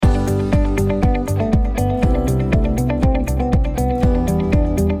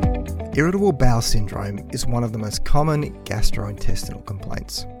Irritable bowel syndrome is one of the most common gastrointestinal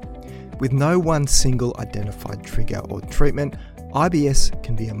complaints. With no one single identified trigger or treatment, IBS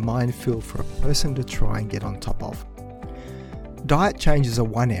can be a minefield for a person to try and get on top of. Diet changes are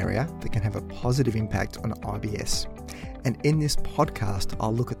one area that can have a positive impact on IBS. And in this podcast,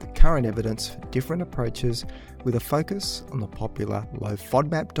 I'll look at the current evidence for different approaches with a focus on the popular low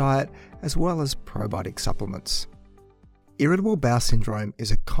FODMAP diet as well as probiotic supplements. Irritable bowel syndrome is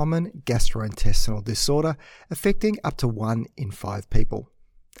a common gastrointestinal disorder affecting up to 1 in 5 people.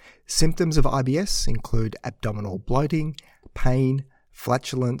 Symptoms of IBS include abdominal bloating, pain,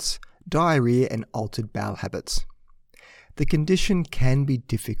 flatulence, diarrhea, and altered bowel habits. The condition can be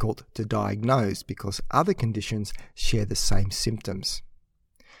difficult to diagnose because other conditions share the same symptoms.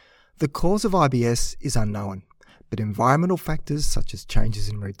 The cause of IBS is unknown, but environmental factors such as changes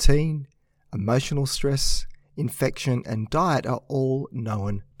in routine, emotional stress, infection, and diet are all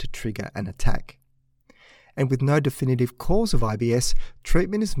known to trigger an attack. And with no definitive cause of IBS,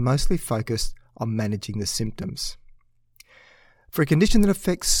 treatment is mostly focused on managing the symptoms. For a condition that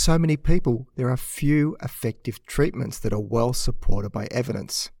affects so many people, there are few effective treatments that are well supported by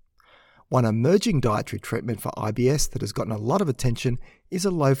evidence. One emerging dietary treatment for IBS that has gotten a lot of attention is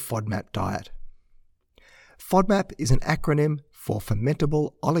a low FODMAP diet. FODMAP is an acronym for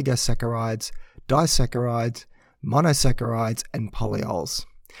fermentable oligosaccharides, disaccharides, monosaccharides, and polyols.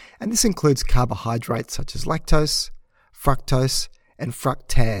 And this includes carbohydrates such as lactose, fructose, and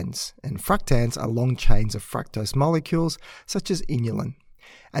fructans. And fructans are long chains of fructose molecules such as inulin,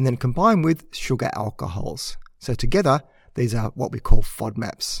 and then combined with sugar alcohols. So together, these are what we call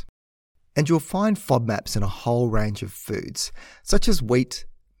FODMAPs. And you'll find FODMAPs in a whole range of foods, such as wheat,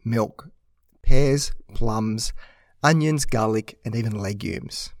 milk, pears, plums, onions, garlic, and even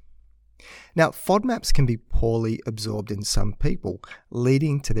legumes. Now, FODMAPs can be poorly absorbed in some people,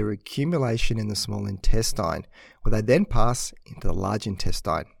 leading to their accumulation in the small intestine, where they then pass into the large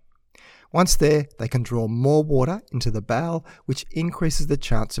intestine. Once there, they can draw more water into the bowel, which increases the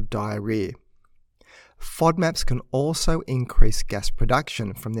chance of diarrhea. FODMAPs can also increase gas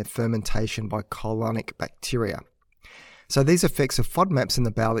production from their fermentation by colonic bacteria. So these effects of FODMAPs in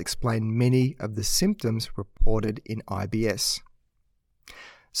the bowel explain many of the symptoms reported in IBS.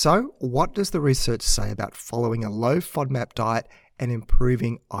 So, what does the research say about following a low FODMAP diet and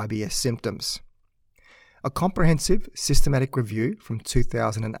improving IBS symptoms? A comprehensive systematic review from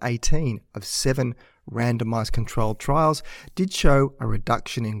 2018 of 7 randomized controlled trials did show a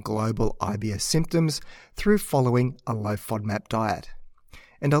reduction in global IBS symptoms through following a low FODMAP diet.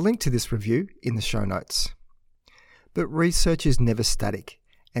 And I'll link to this review in the show notes. But research is never static.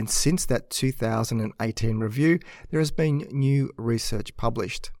 And since that 2018 review, there has been new research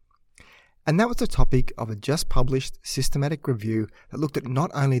published. And that was the topic of a just published systematic review that looked at not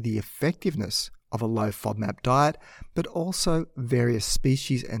only the effectiveness of a low FODMAP diet, but also various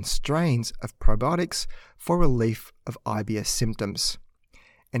species and strains of probiotics for relief of IBS symptoms.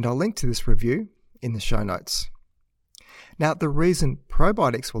 And I'll link to this review in the show notes. Now, the reason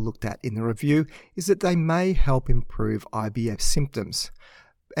probiotics were looked at in the review is that they may help improve IBS symptoms.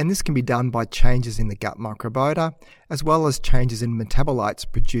 And this can be done by changes in the gut microbiota, as well as changes in metabolites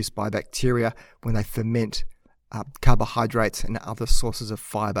produced by bacteria when they ferment carbohydrates and other sources of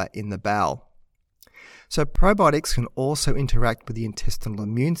fiber in the bowel. So probiotics can also interact with the intestinal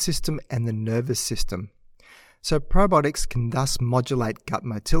immune system and the nervous system. So probiotics can thus modulate gut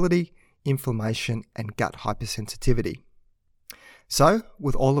motility, inflammation, and gut hypersensitivity. So,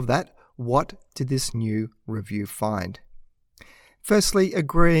 with all of that, what did this new review find? Firstly,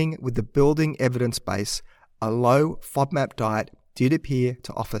 agreeing with the building evidence base, a low FODMAP diet did appear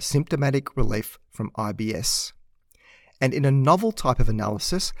to offer symptomatic relief from IBS. And in a novel type of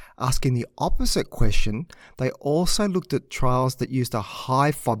analysis, asking the opposite question, they also looked at trials that used a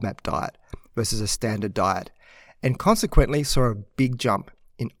high FODMAP diet versus a standard diet, and consequently saw a big jump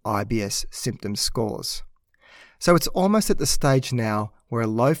in IBS symptom scores. So it's almost at the stage now where a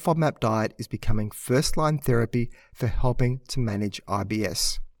low FODMAP diet is becoming first-line therapy for helping to manage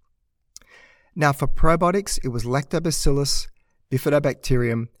IBS. Now for probiotics, it was Lactobacillus,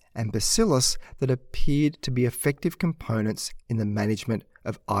 Bifidobacterium, and Bacillus that appeared to be effective components in the management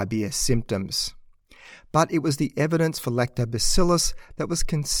of IBS symptoms. But it was the evidence for Lactobacillus that was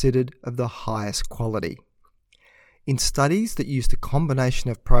considered of the highest quality. In studies that used a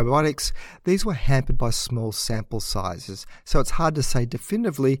combination of probiotics, these were hampered by small sample sizes, so it's hard to say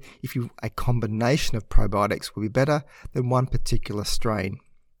definitively if a combination of probiotics will be better than one particular strain.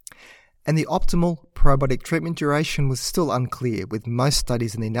 And the optimal probiotic treatment duration was still unclear, with most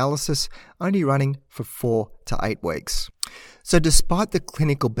studies in the analysis only running for 4 to 8 weeks. So despite the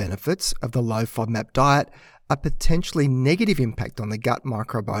clinical benefits of the low FODMAP diet, a potentially negative impact on the gut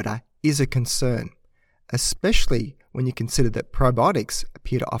microbiota is a concern, especially when you consider that probiotics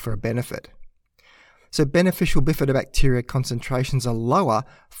appear to offer a benefit. So beneficial bifidobacteria concentrations are lower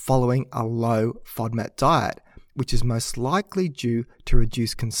following a low FODMAP diet, which is most likely due to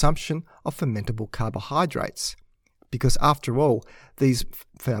reduced consumption of fermentable carbohydrates. Because after all, these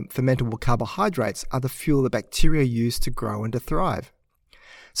fermentable carbohydrates are the fuel the bacteria use to grow and to thrive.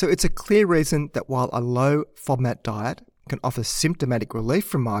 So it's a clear reason that while a low FODMAP diet can offer symptomatic relief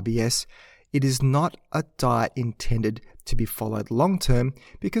from IBS, it is not a diet intended to be followed long-term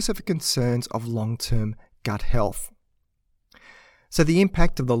because of the concerns of long-term gut health. So the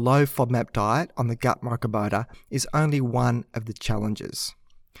impact of the low FODMAP diet on the gut microbiota is only one of the challenges.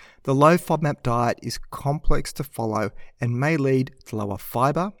 The low FODMAP diet is complex to follow and may lead to lower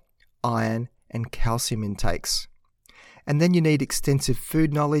fibre, iron and calcium intakes. And then you need extensive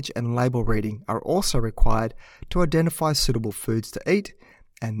food knowledge and label reading are also required to identify suitable foods to eat,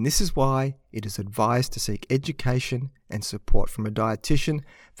 and this is why it is advised to seek education and support from a dietitian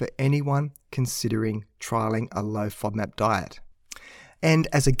for anyone considering trialling a low FODMAP diet. And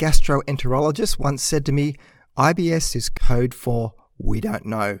as a gastroenterologist once said to me, IBS is code for we don't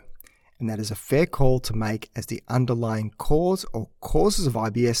know. And that is a fair call to make as the underlying cause or causes of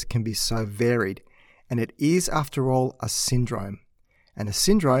IBS can be so varied. And it is, after all, a syndrome. And a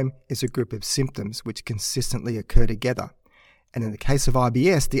syndrome is a group of symptoms which consistently occur together. And in the case of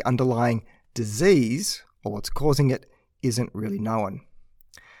IBS, the underlying disease, or what's causing it, isn't really known.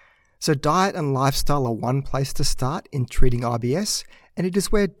 So diet and lifestyle are one place to start in treating IBS, and it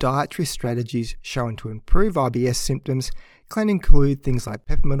is where dietary strategies shown to improve IBS symptoms can include things like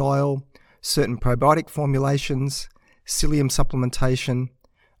peppermint oil, certain probiotic formulations, psyllium supplementation,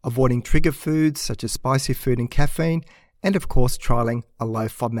 avoiding trigger foods such as spicy food and caffeine, and of course trialling a low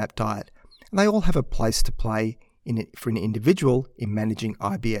FODMAP diet. And they all have a place to play for an individual in managing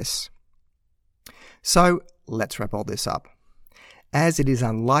IBS. So let's wrap all this up. As it is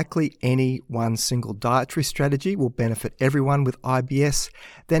unlikely any one single dietary strategy will benefit everyone with IBS,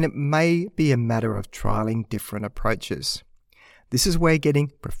 then it may be a matter of trialling different approaches. This is where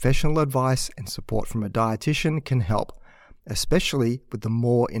getting professional advice and support from a dietitian can help, especially with the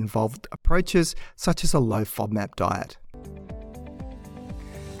more involved approaches such as a low FODMAP diet.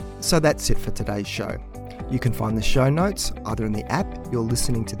 So that's it for today's show. You can find the show notes either in the app you're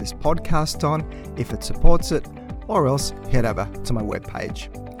listening to this podcast on, if it supports it, or else head over to my webpage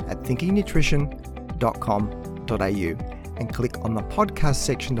at thinkingnutrition.com.au and click on the podcast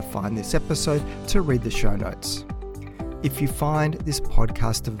section to find this episode to read the show notes. If you find this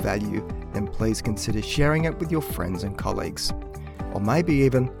podcast of value, then please consider sharing it with your friends and colleagues, or maybe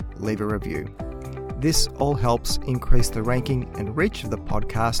even leave a review. This all helps increase the ranking and reach of the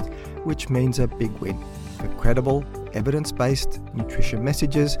podcast, which means a big win for credible, evidence-based nutrition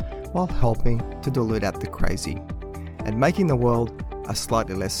messages while helping to dilute out the crazy and making the world a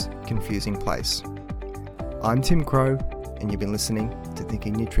slightly less confusing place. I'm Tim Crow, and you've been listening to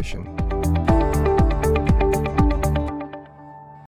Thinking Nutrition.